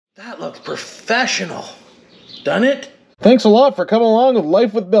That looks professional. Done it? Thanks a lot for coming along with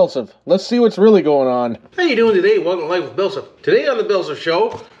Life with BillSiff. Let's see what's really going on. How you doing today? Welcome to Life with BillSiff. Today on the BillSiff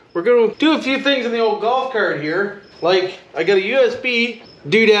Show, we're going to do a few things in the old golf cart here. Like, I got a USB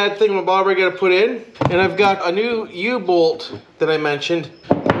doodad thingamabobber I got to put in, and I've got a new U-bolt that I mentioned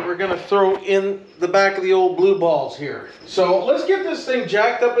that we're going to throw in the back of the old blue balls here. So let's get this thing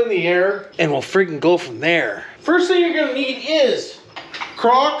jacked up in the air, and we'll freaking go from there. First thing you're going to need is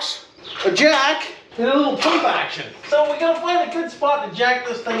Crocs, a jack, and a little pump action. So we gotta find a good spot to jack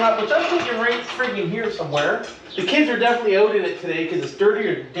this thing up, which I'm thinking right freaking here somewhere. The kids are definitely out in it today because it's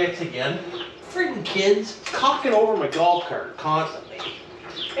dirtier than dicks again. Freaking kids cocking over my golf cart constantly.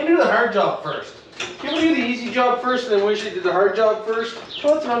 And do the hard job first. You ever do the easy job first and then wish you did the hard job first?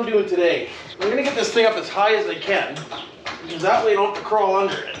 Well, that's what I'm doing today. I'm gonna get this thing up as high as I can, because that way I don't have to crawl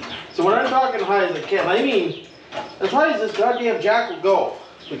under it. So when I'm talking high as I can, I mean as high as this goddamn jack will go,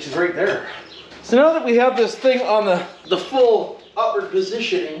 which is right there. So now that we have this thing on the full upward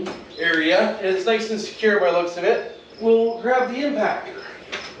positioning area, and it's nice and secure by the looks of it, we'll grab the impactor.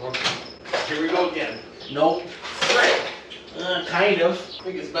 Here we go again. Nope. Right. Kind of. I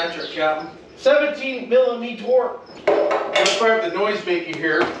think it's metric, Captain. 17 millimeter. Let's fire up the noise maker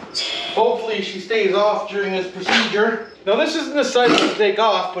here. Hopefully she stays off during this procedure. Now this isn't the side to take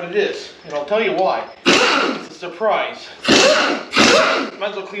off, but it is. And I'll tell you why. It's a surprise. Might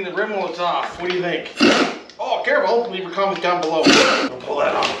as well clean the rim while it's off. What do you think? Oh, careful. Leave your comments down below. I'll pull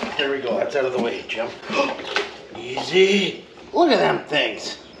that off. There we go. That's out of the way, Jim. Easy. Look at them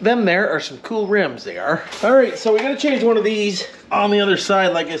things. Them there are some cool rims, they are. All right, so we gotta change one of these on the other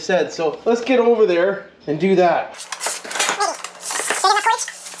side, like I said. So let's get over there and do that.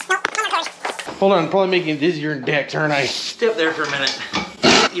 Hold on, I'm probably making dizzier than dicks, aren't I? Step there for a minute.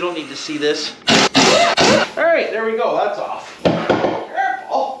 You don't need to see this. All right, there we go, that's off.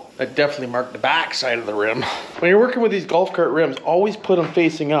 Careful. That definitely marked the back side of the rim. When you're working with these golf cart rims, always put them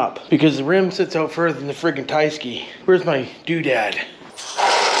facing up, because the rim sits out further than the friggin' tie ski. Where's my doodad?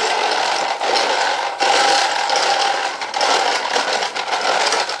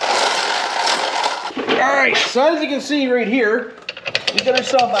 All right, so as you can see right here, we got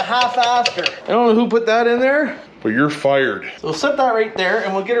ourselves a half-aster. I don't know who put that in there, but you're fired. so we'll set that right there,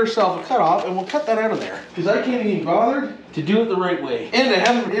 and we'll get ourselves a cutoff, and we'll cut that out of there. Because I can't even bother to do it the right way. And I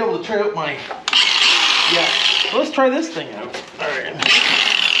haven't been able to try out my... Yeah, so let's try this thing out. All right.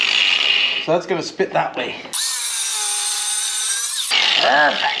 So that's gonna spit that way.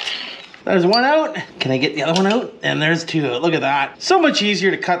 Perfect. There's one out. Can I get the other one out? And there's two out. Look at that. So much easier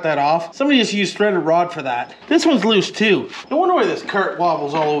to cut that off. Somebody just used threaded rod for that. This one's loose too. No wonder why this cart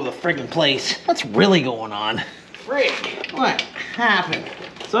wobbles all over the friggin' place. What's really going on? Frick, what happened?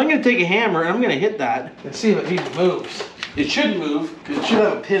 So I'm gonna take a hammer and I'm gonna hit that and see if it even moves. It should move, because it should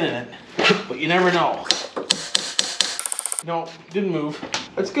have a pin in it. But you never know. No, didn't move.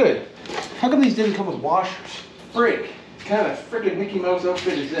 That's good. How come these didn't come with washers? Frick, what kind of friggin' Mickey Mouse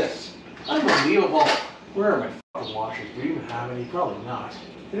outfit is this? Unbelievable. Where are my fucking washers? Do you even have any? Probably not.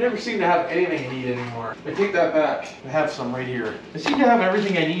 I never seem to have anything I need anymore. I take that back. I have some right here. I seem to have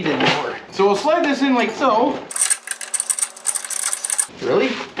everything I need anymore. So we'll slide this in like so. Really?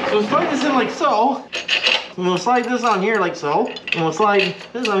 So we'll slide this in like so. And we'll slide this on here like so. And we'll slide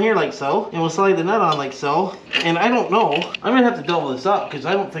this on here like so. And we'll slide the nut on like so. And I don't know. I'm gonna have to double this up because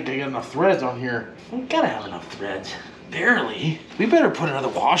I don't think I got enough threads on here. I gotta have enough threads. Barely. We better put another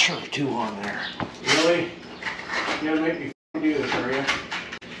washer or two on there. Really? You're gonna make me do this, are you?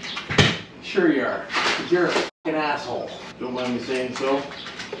 Sure you are. Because you're a fucking asshole. Don't mind me saying so.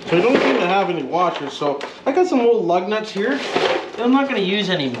 So I don't seem to have any washers, so I got some old lug nuts here that I'm not gonna use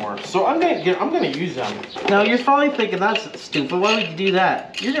anymore. So I'm gonna use them. Now you're probably thinking that's stupid. Why would you do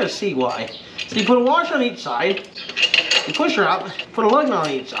that? You're gonna see why. So you put a washer on each side, you push her up, put a lug nut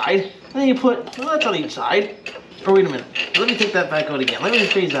on each side, and then you put nuts on each side. Or wait a minute, let me take that back out again. Let me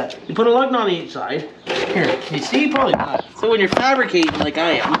rephrase that. You put a lug nut on each side. Here, can you see? Probably not. So when you're fabricating like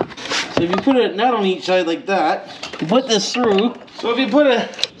I am, so if you put a nut on each side like that, you put this through. So if you put a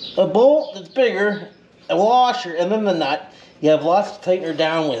bolt that's bigger, a washer, and then the nut, you have lots to tighten her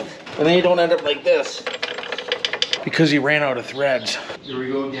down with. And then you don't end up like this, because you ran out of threads. Here we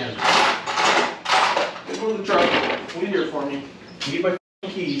go again. Go to the truck. Wait here for me. You get my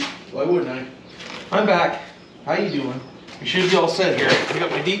keys. Why wouldn't I? I'm back. How you doing? You should be all set here. I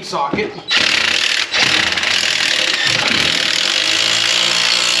got my deep socket.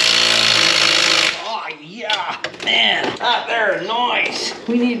 Oh yeah, man, that there, nice.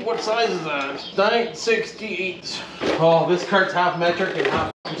 We need, what size is that? 9/16. Oh, this cart's half metric and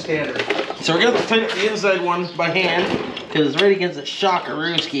half standard. So we're gonna have to tighten up the inside one by hand. because it's right against the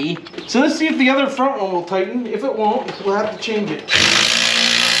shockarooski. So let's see if the other front one will tighten. If it won't, we'll have to change it.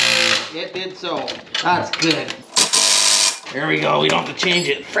 It did so. That's good. There we go, we don't have to change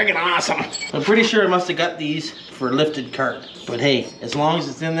it. Friggin' awesome. I'm pretty sure I must have got these for a lifted cart. But hey, as long as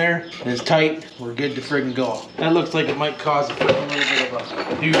it's in there and it's tight, we're good to friggin' go. That looks like it might cause a little bit of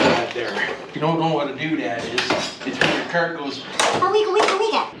a doodad there. If you don't know what a doodad is, it's when your cart goes.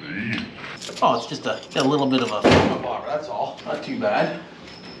 Oh, it's just a little bit of a bobber, that's all. Not too bad.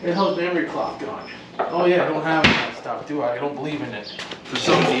 Where the hell's memory cloth gone? Oh yeah, I don't have that stuff, do I? I don't believe in it for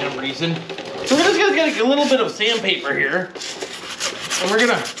some damn reason. So we're just gonna get a little bit of sandpaper here. And we're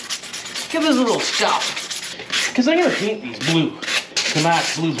gonna give this a little stuff. Because I'm gonna paint these blue to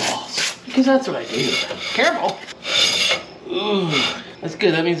match blue balls. Because that's what I do. Careful. Ooh, that's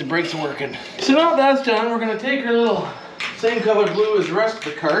good, that means the brakes are working. So now that's done, we're gonna take our little same color blue as the rest of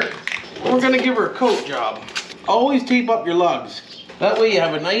the cart. And we're gonna give her a coat job. Always tape up your lugs. That way you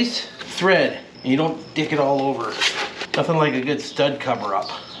have a nice thread and you don't dick it all over. Nothing like a good stud cover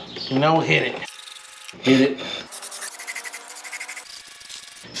up. And now we'll hit it. Hit it.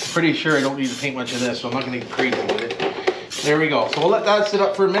 I'm pretty sure I don't need to paint much of this, so I'm not gonna get crazy with it. There we go. So we'll let that sit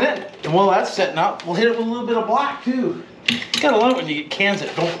up for a minute. And while that's setting up, we'll hit it with a little bit of black too. You gotta love it when you get cans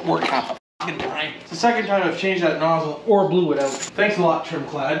that don't work half the f***ing time. It's the second time I've changed that nozzle or blew it out. Thanks a lot, Trim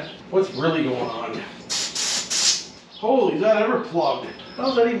Clad. What's really going on? Holy, is that ever plugged?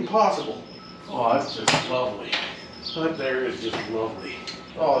 How's that even possible? Oh, that's just lovely. That there is just lovely.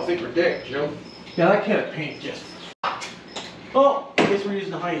 Oh, I think we're decked, Joe. Yeah, that can of paint just. Oh, I guess we're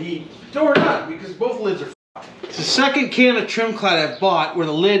using high heat. No, we're not, because both lids are f***ed. It's the second can of Trim Clad I've bought where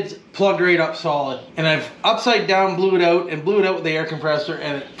the lid's plugged right up solid. And I've upside down blew it out and blew it out with the air compressor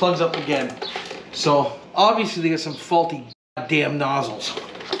and it plugs up again. So, obviously they got some faulty damn nozzles.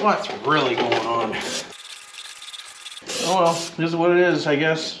 What's really going on? Oh well, this is what it is, I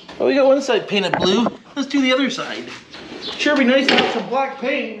guess. Oh, we got one side painted blue. Let's do the other side. Sure be nice to have some black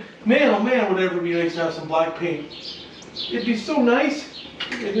paint. Man, oh man, would it ever be nice to have some black paint. It'd be so nice.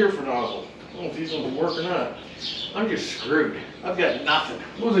 Get here for nozzle. I don't know if these ones will work or not. I'm just screwed. I've got nothing.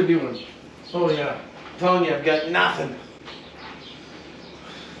 What was I doing? Oh yeah, I'm telling you, I've got nothing.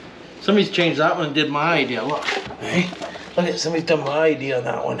 Somebody's changed that one and did my idea, look. Hey, look at somebody's done my idea on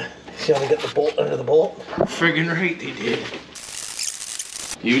that one. See how they got the bolt under the bolt? Friggin' right they did.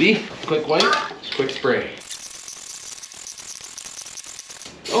 Beauty, quick wipe, quick spray.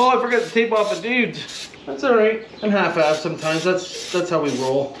 Oh, I forgot to tape off the dudes. That's all right. I'm half-assed sometimes. That's how we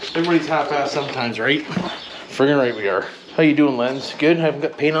roll. Everybody's half-assed sometimes, right? Friggin' right we are. How you doing, Lens? Good? I haven't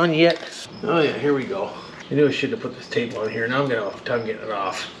got paint on yet. Oh yeah, here we go. I knew I should have put this tape on here. Now I'm gonna have time getting it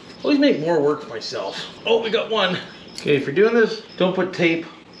off. Always make more work for myself. Oh, we got one. Okay, if you're doing this, don't put tape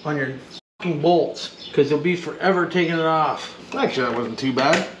on your fucking bolts, because you'll be forever taking it off. Actually, that wasn't too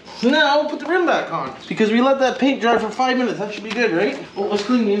bad. So now we'll put the rim back on, because we let that paint dry for 5 minutes. That should be good, right? Well, let's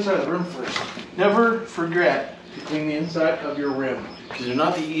clean the inside of the rim first. Never forget to clean the inside of your rim, because they're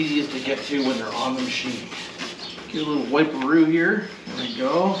not the easiest to get to when they're on the machine. Get a little wiperoo here. There we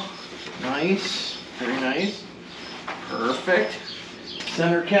go. Nice. Very nice. Perfect.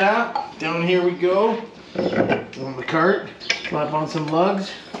 Center cap. Down here we go. On the cart. Slap on some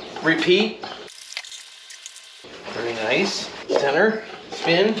lugs. Repeat. Very nice. Center.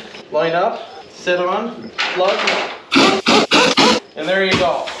 Spin. Line up. Set on. Plug. And there you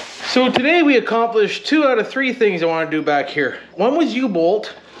go. So today we accomplished 2 out of 3 things I want to do back here. One was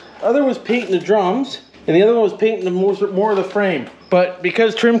U-bolt. Other was painting the drums. And the other one was painting the more of the frame. But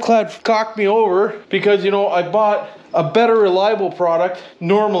because Trim Clad cocked me over, because you know I bought a better reliable product,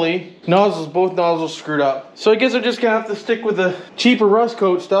 normally both nozzles screwed up. So I guess I'm just gonna have to stick with the cheaper rust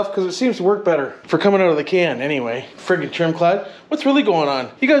coat stuff because it seems to work better for coming out of the can anyway. Friggin' Trim Clad, what's really going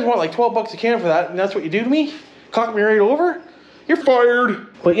on? You guys want like 12 bucks a can for that and that's what you do to me? Cock me right over? You're fired.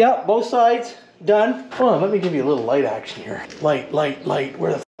 But yeah, both sides done. Hold on, let me give you a little light action here. Light, light, light,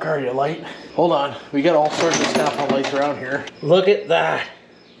 where the f are you, light? Hold on, we got all sorts of stuff on lights around here. Look at that.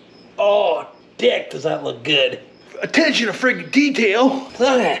 Oh, dick, does that look good. Attention to friggin' detail. Look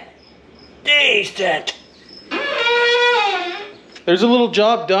at that. There's a little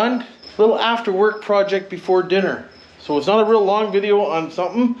job done. A little after work project before dinner. So it's not a real long video on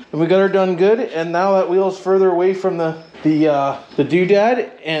something. And we got her done good. And now that wheel's further away from the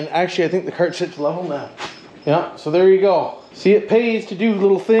doodad. And actually I think the cart sits level now. Yeah, so there you go. See, it pays to do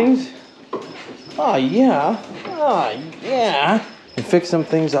little things. Oh yeah. Oh yeah. And fix some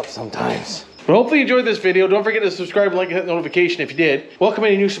things up sometimes. But hopefully you enjoyed this video. Don't forget to subscribe, like, and hit the notification if you did. Welcome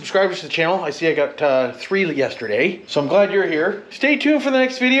any new subscribers to the channel. I see I got 3 yesterday. So I'm glad you're here. Stay tuned for the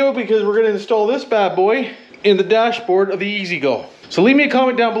next video because we're going to install this bad boy in the dashboard of the E-Z-Go. So leave me a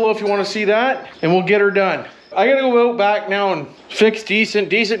comment down below if you want to see that, and we'll get her done. I gotta go out back now and fix Decent.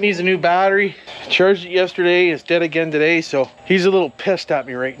 Decent needs a new battery. Charged it yesterday, it's dead again today, so he's a little pissed at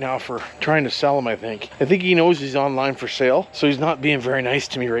me right now for trying to sell him, I think. I think he knows he's online for sale, so he's not being very nice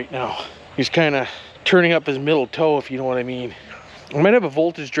to me right now. He's kind of turning up his middle toe, if you know what I mean. I might have a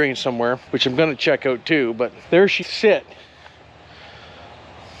voltage drain somewhere, which I'm gonna check out too, but there she sit.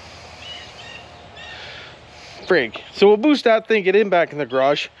 Frig. So we'll boost that thing, get in back in the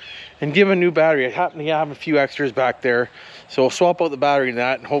garage, and give a new battery. I happen to have a few extras back there, so we'll swap out the battery in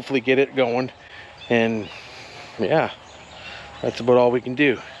that and hopefully get it going. And yeah, that's about all we can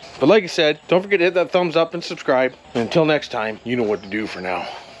do. But like I said, don't forget to hit that thumbs up and subscribe. And until next time, you know what to do for now.